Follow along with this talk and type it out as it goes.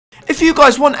If you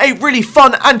guys want a really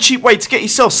fun and cheap way to get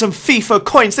yourself some FIFA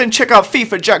coins, then check out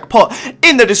FIFA Jackpot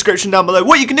in the description down below.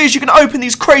 What you can do is you can open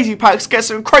these crazy packs, get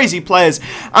some crazy players,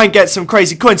 and get some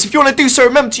crazy coins. If you want to do so,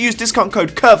 remember to use discount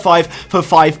code KURT5 for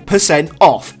 5%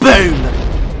 off. Boom!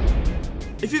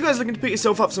 If you guys are looking to pick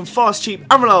yourself up some fast, cheap,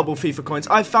 and reliable FIFA coins,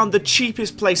 I've found the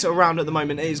cheapest place around at the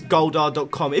moment is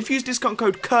goldr.com. If you use discount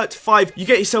code KURT5, you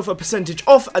get yourself a percentage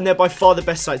off, and they're by far the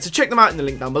best site. So check them out in the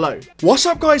link down below. What's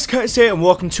up, guys? Curtis here, and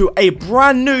welcome to a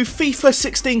brand new FIFA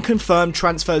 16 confirmed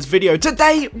transfers video.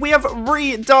 Today, we have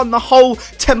redone the whole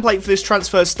template for this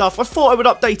transfer stuff. I thought I would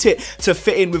update it to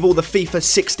fit in with all the FIFA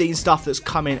 16 stuff that's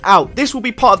coming out. This will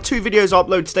be part of 2 videos I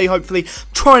upload today, hopefully.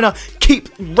 Trying to keep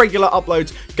regular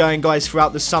uploads going, guys,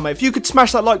 throughout the summer. If you could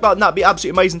smash that like button, that'd be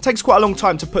absolutely amazing. It takes quite a long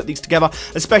time to put these together,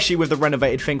 especially with the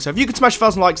renovated thing. So if you could smash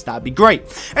 1,000 likes, that'd be great.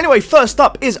 Anyway, first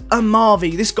up is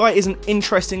Amavi. This guy is an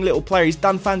interesting little player. He's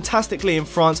done fantastically in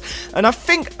France, and I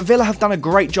think Villa have done a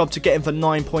great job to get him for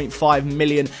 £9.5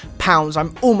 million.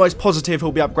 I'm almost positive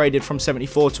he'll be upgraded from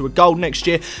 74 to a gold next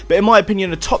year, but in my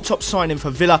opinion, a top signing for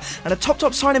Villa and a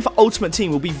top signing for Ultimate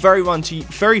Team will be very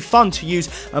fun to use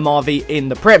Amavi in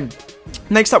the Prem.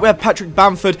 Next up, we have Patrick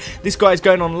Bamford. This guy is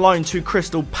going on loan to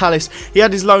Crystal Palace. He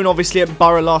had his loan, obviously, at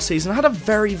Borough last season. Had a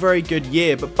very good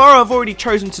year. But Borough have already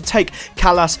chosen to take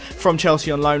Callas from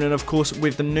Chelsea on loan. And, of course,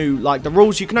 with the new, the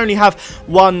rules, you can only have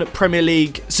one Premier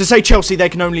League. So, say Chelsea, they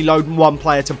can only loan one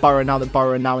player to Borough now that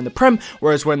Borough are now in the Prem.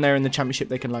 Whereas when they're in the Championship,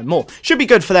 they can loan more. Should be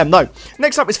good for them, though.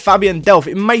 Next up is Fabian DELPH.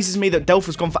 It amazes me that DELPH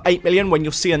has gone for 8 million when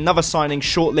you'll see another signing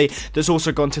shortly that's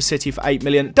also gone to City for 8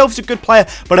 million. DELPH's a good player,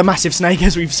 but a massive snake,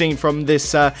 as we've seen from this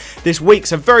week.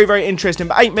 So very interesting,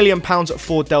 but £8 million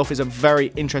for DELPH is a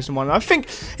very interesting one, and I think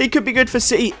he could be good for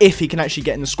City if he can actually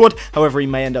get in the squad. However, he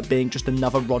may end up being just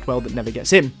another Rodwell that never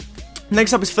gets in.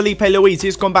 Next up is Felipe Luis.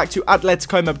 He's gone back to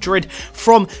Atletico Madrid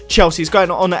from Chelsea. He's going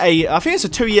on I think it's a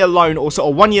 2-year loan or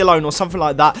 1-year loan or something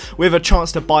like that, with a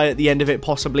chance to buy at the end of it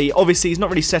possibly. Obviously, he's not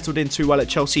really settled in too well at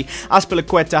Chelsea.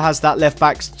 Azpilicueta has that left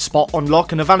back spot on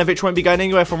lock, and Ivanovic won't be going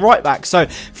anywhere from right back. So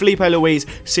Felipe Luis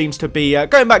seems to be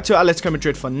going back to Atletico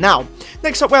Madrid for now.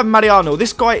 Next up, we have Mariano.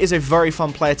 This guy is a very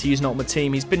fun player to use in Ultimate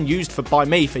Team. He's been used by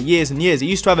me for years and years. He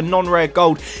used to have a non-rare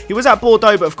gold. He was at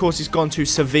Bordeaux, but of course he's gone to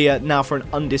Sevilla now for an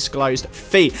undisclosed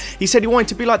fee. He said he wanted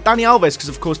to be like Dani Alves, because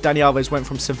of course Dani Alves went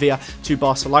from Sevilla to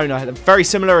Barcelona. Had a very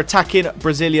similar attacking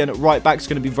Brazilian right back. It's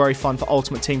going to be very fun for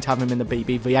Ultimate Team to have him in the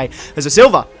BBVA as a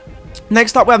silver.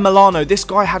 Next up, we have Milano. This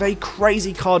guy had a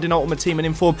crazy card in Ultimate Team and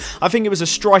in form. I think it was a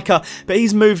striker, but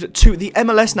he's moved to the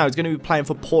MLS now. He's going to be playing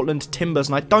for Portland Timbers,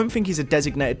 and I don't think he's a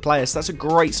designated player, so that's a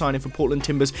great signing for Portland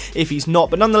Timbers if he's not.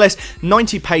 But nonetheless,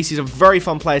 90 pace. He's a very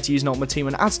fun player to use in Ultimate Team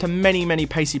and adds to many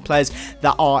pacey players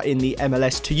that are in the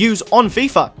MLS to use on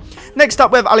FIFA. Next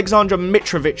up, we have Alexander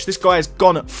Mitrovic. This guy has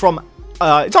gone from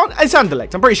it's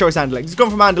Anderlecht. I'm pretty sure it's Anderlecht. He's gone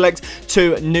from Anderlecht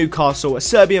to Newcastle, a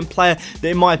Serbian player that,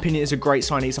 in my opinion, is a great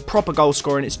signing. He's a proper goal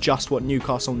scorer, and it's just what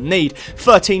Newcastle need.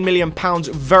 £13 million,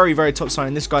 very top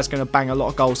signing. This guy's going to bang a lot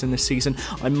of goals in this season.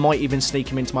 I might even sneak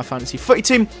him into my fantasy footy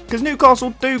team, because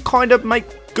Newcastle do kind of make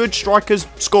good strikers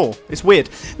score. It's weird.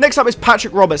 Next up is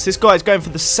Patrick Roberts. This guy is going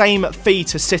for the same fee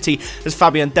to City as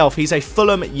Fabian DELPH. He's a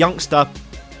Fulham youngster.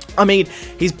 I mean,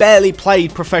 he's barely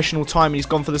played professional time, and he's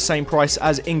gone for the same price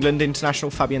as England international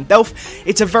Fabian DELPH.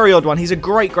 It's a very odd one. He's a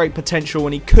great potential,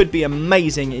 and he could be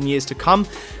amazing in years to come,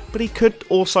 but he could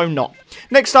also not.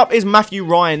 Next up is Matthew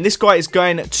Ryan. This guy is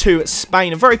going to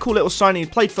Spain. A very cool little signing. He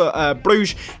played for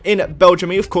Bruges in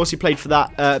Belgium. Of course, he played for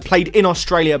that. Played in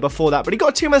Australia before that, but he got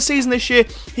a team of the season this year.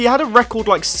 He had a record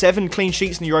 7 clean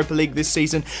sheets in the Europa League this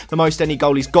season, the most any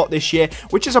goal he's got this year,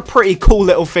 which is a pretty cool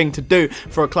little thing to do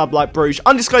for a club like Bruges.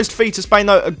 Undisclosed fee to Spain,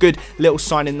 though, a good little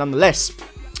signing nonetheless.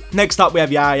 Next up, we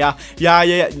have Yaya.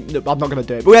 I'm not going to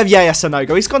do it, but we have Yaya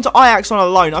Sanogo. He's gone to Ajax on a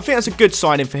loan. I think that's a good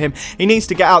signing for him. He needs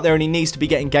to get out there, and he needs to be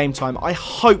getting game time. I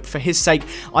hope, for his sake,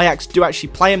 Ajax do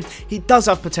actually play him. He does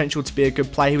have potential to be a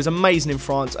good player. He was amazing in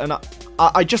France, and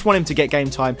I just want him to get game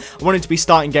time. I want him to be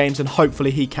starting games, and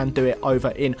hopefully he can do it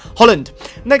over in Holland.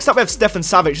 Next up, we have Stefan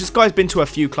Savic. This guy's been to a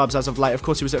few clubs as of late. Of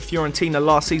course, he was at Fiorentina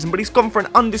last season, but he's gone for an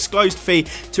undisclosed fee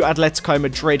to Atletico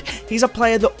Madrid. He's a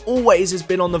player that always has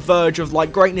been on the verge of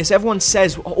greatness. Everyone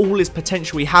says all his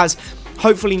potential he has.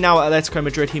 Hopefully now at Atletico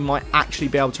Madrid, he might actually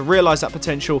be able to realise that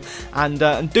potential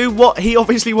and do what he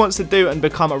obviously wants to do and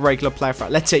become a regular player for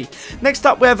Atleti. Next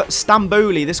up, we have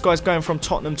Stambouli. This guy's going from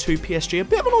Tottenham to PSG. A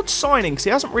bit of an odd signing because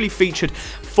he hasn't really featured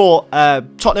for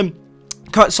Tottenham.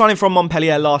 signing from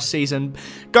Montpellier last season,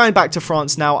 going back to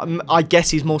France now. I guess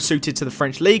he's more suited to the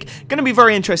French league. Going to be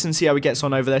very interesting to see how he gets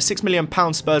on over there. £6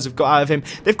 million Spurs have got out of him.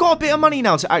 They've got a bit of money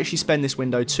now to actually spend this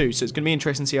window too, so it's going to be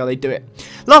interesting to see how they do it.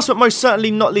 Last but most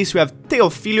certainly not least, we have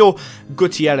Teofilo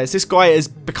Gutierrez. This guy is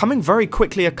becoming very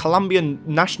quickly a Colombian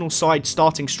national side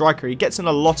starting striker. He gets in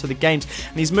a lot of the games,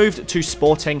 and he's moved to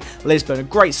Sporting Lisbon. A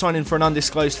great signing for an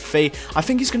undisclosed fee. I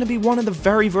think he's going to be one of the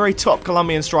very, very top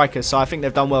Colombian strikers, so I think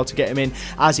they've done well to get him in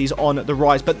as he's on the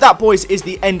rise. But that, boys, is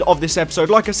the end of this episode.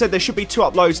 Like I said, there should be 2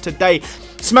 uploads today.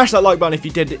 Smash that like button if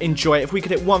you did enjoy it. If we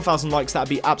could hit 1,000 likes, that'd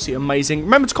be absolutely amazing.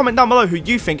 Remember to comment down below who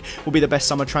you think will be the best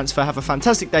summer transfer. Have a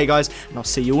fantastic day, guys, and I'll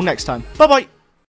see you all next time. Bye-bye.